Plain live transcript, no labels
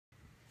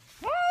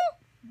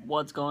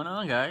What's going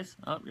on, guys?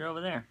 Oh, you're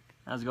over there.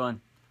 How's it going?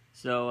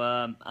 So,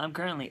 I'm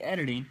currently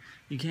editing.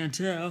 You can't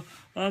tell.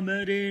 I'm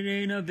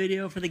editing a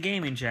video for the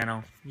gaming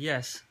channel.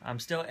 Yes, I'm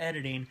still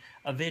editing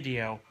a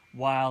video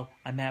while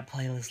I'm at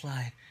Playlist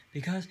Live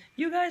because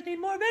you guys need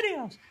more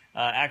videos.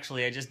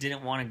 Actually, I just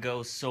didn't want to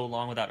go so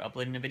long without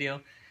uploading a video,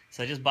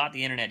 so I just bought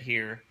the internet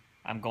here.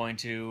 I'm going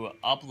to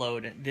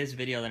upload this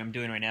video that I'm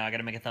doing right now. I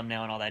gotta make a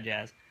thumbnail and all that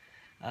jazz.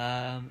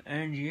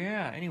 And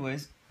yeah,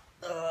 anyways,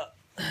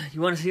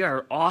 you want to see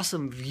our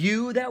awesome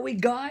view that we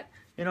got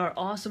in our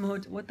awesome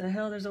hotel? What the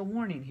hell? There's a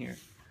warning here.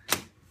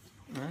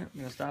 All right, I'm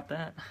gonna stop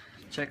that.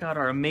 Check out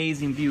our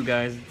amazing view,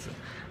 guys. It's the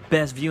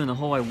best view in the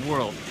whole wide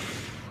world.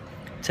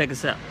 Check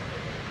this out.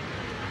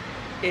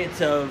 It's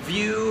a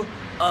view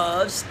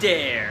of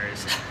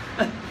stairs.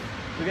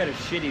 We got a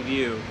shitty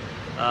view.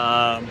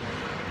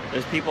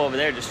 There's people over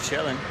there just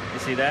chilling. You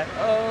see that?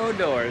 Oh,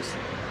 doors.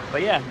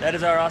 But yeah, that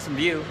is our awesome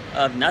view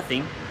of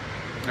nothing.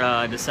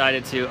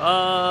 Decided to,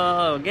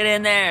 get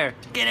in there.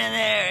 Get in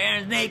there.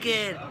 Aaron's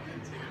naked.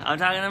 I'm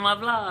talking in my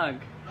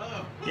vlog.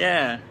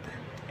 Yeah.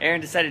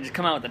 Aaron decided to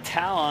come out with a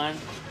towel on.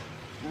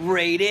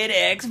 Rated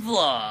X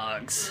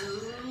Vlogs.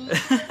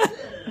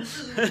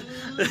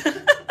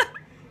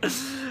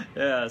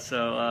 Yeah,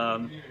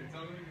 so,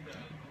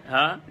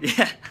 huh?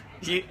 Yeah.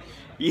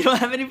 You don't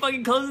have any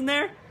fucking clothes in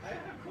there?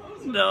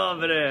 No,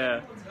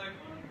 but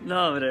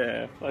no,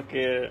 but fuck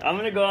it. I'm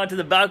gonna go out to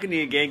the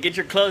balcony again, get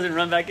your clothes and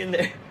run back in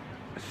there.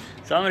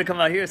 So I'm gonna come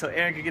out here so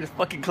Aaron can get his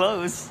fucking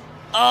clothes.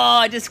 Oh,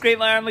 I just scraped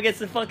my arm against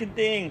the fucking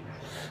thing.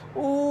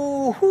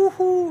 Ooh, hoo,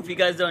 hoo. If you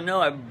guys don't know,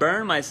 I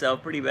burned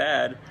myself pretty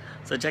bad.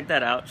 So check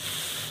that out.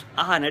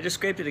 Ah, and I just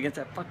scraped it against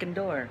that fucking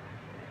door.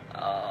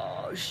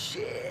 Oh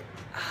shit.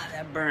 Ah,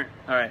 that burnt.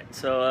 Alright,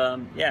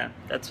 so yeah,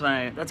 that's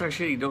our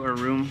shitty door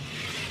room.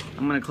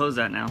 I'm gonna close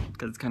that now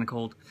because it's kinda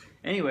cold.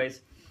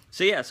 Anyways.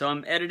 So yeah, so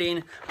I'm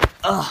editing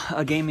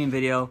a gaming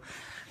video.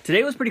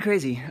 Today was pretty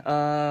crazy.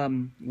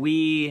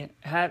 We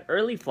had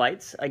early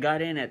flights. I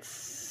got in at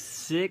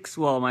 6,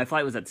 well, my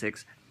flight was at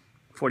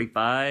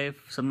 6:45,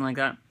 something like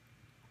that.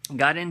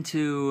 Got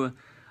into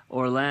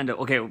Orlando.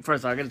 Okay,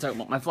 first I gotta talk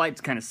about, my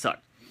flights kind of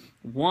sucked.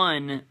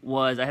 One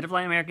was, I had to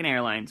fly American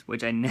Airlines,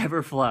 which I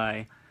never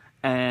fly,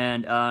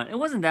 and it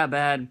wasn't that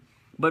bad,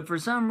 but for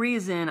some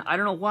reason, I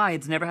don't know why,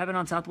 it's never happened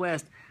on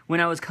Southwest. When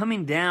I was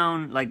coming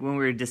down, like when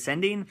we were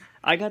descending,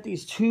 I got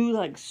these two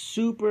like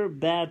super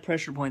bad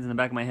pressure points in the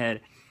back of my head.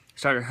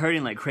 Started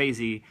hurting like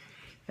crazy,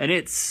 and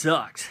it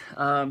sucked.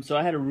 So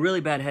I had a really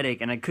bad headache,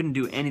 and I couldn't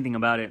do anything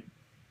about it.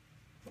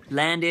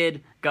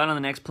 Landed, got on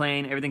the next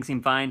plane, everything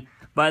seemed fine.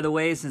 By the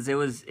way, since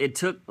it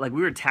took, like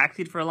we were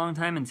taxied for a long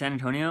time in San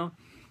Antonio,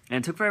 and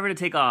it took forever to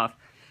take off,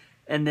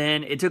 and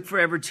then it took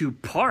forever to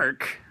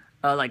park,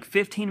 like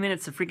 15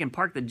 minutes to freaking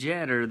park the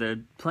jet or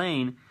the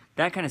plane.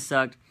 That kind of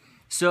sucked.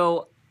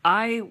 So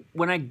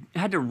when I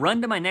had to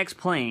run to my next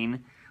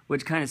plane,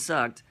 which kind of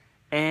sucked,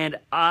 and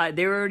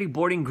they were already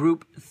boarding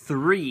group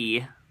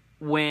 3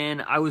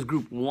 when I was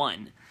group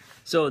 1.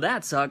 So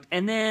that sucked.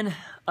 And then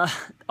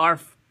our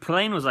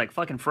plane was like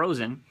fucking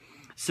frozen.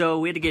 So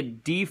we had to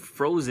get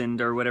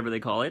defrozened or whatever they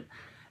call it.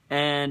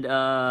 And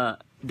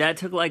that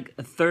took like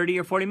 30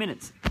 or 40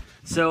 minutes.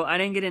 So I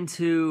didn't get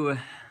into,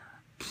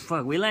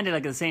 we landed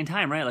like at the same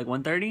time, right? Like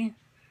 1:30?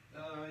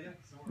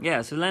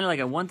 Yeah, so we landed like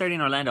at 1:30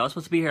 in Orlando. I was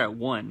supposed to be here at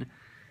 1.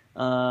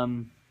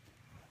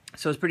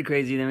 So it's pretty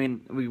crazy. I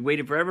mean, we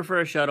waited forever for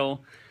a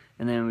shuttle,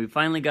 and then we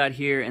finally got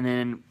here, and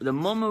then the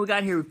moment we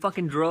got here, we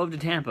fucking drove to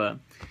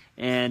Tampa,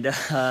 and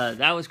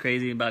that was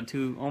crazy, about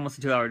almost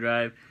a 2-hour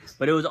drive,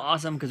 but it was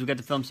awesome because we got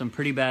to film some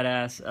pretty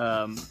badass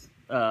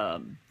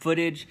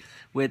footage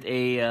with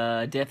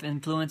a deaf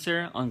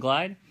influencer on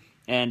Glide,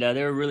 and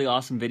they were really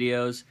awesome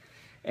videos,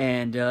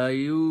 and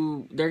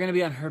they're gonna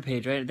be on her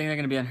page, right? I think they're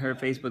gonna be on her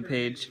Facebook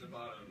page.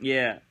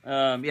 Yeah,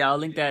 yeah, I'll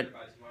link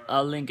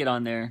it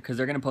on there because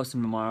they're gonna post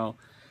them tomorrow.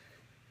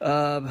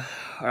 Or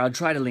I'll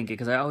try to link it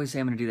because I always say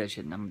I'm gonna do that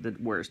shit and I'm the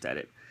worst at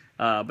it.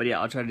 But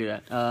yeah, I'll try to do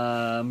that.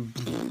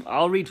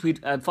 I'll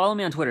retweet. Follow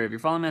me on Twitter. If you're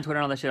following me on Twitter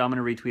and all that shit, I'm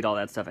gonna retweet all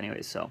that stuff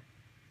anyways. So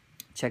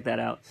check that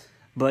out.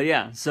 But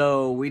yeah,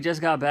 so we just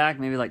got back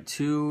maybe like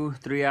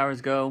 2-3 hours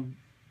ago.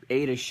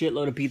 Ate a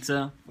shitload of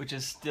pizza, which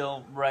is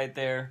still right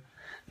there.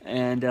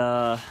 And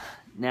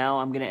now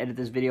I'm gonna edit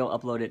this video,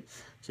 upload it,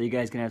 so you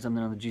guys can have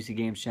something on the Juicy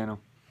Games channel.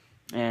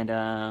 And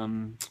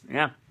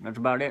yeah, that's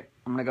about it.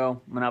 I'm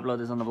gonna upload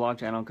this on the vlog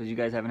channel because you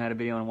guys haven't had a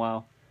video in a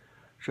while.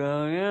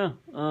 So yeah,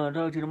 I'll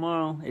talk to you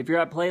tomorrow. If you're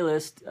at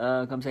Playlist,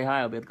 come say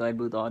hi. I'll be at the Glide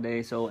booth all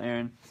day. So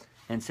Aaron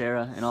and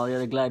Sarah and all the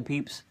other Glide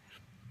peeps.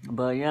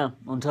 But yeah,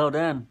 until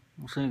then,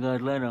 I'll see you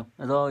guys later.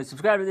 As always,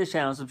 subscribe to this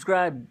channel.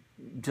 Subscribe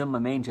to my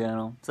main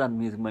channel. It's not the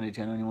Music Monday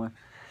channel anymore.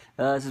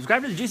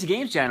 Subscribe to the Juicy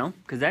Games channel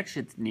because that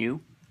shit's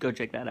new. Go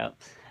check that out.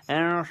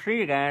 And I'll see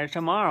you guys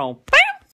tomorrow. Bye!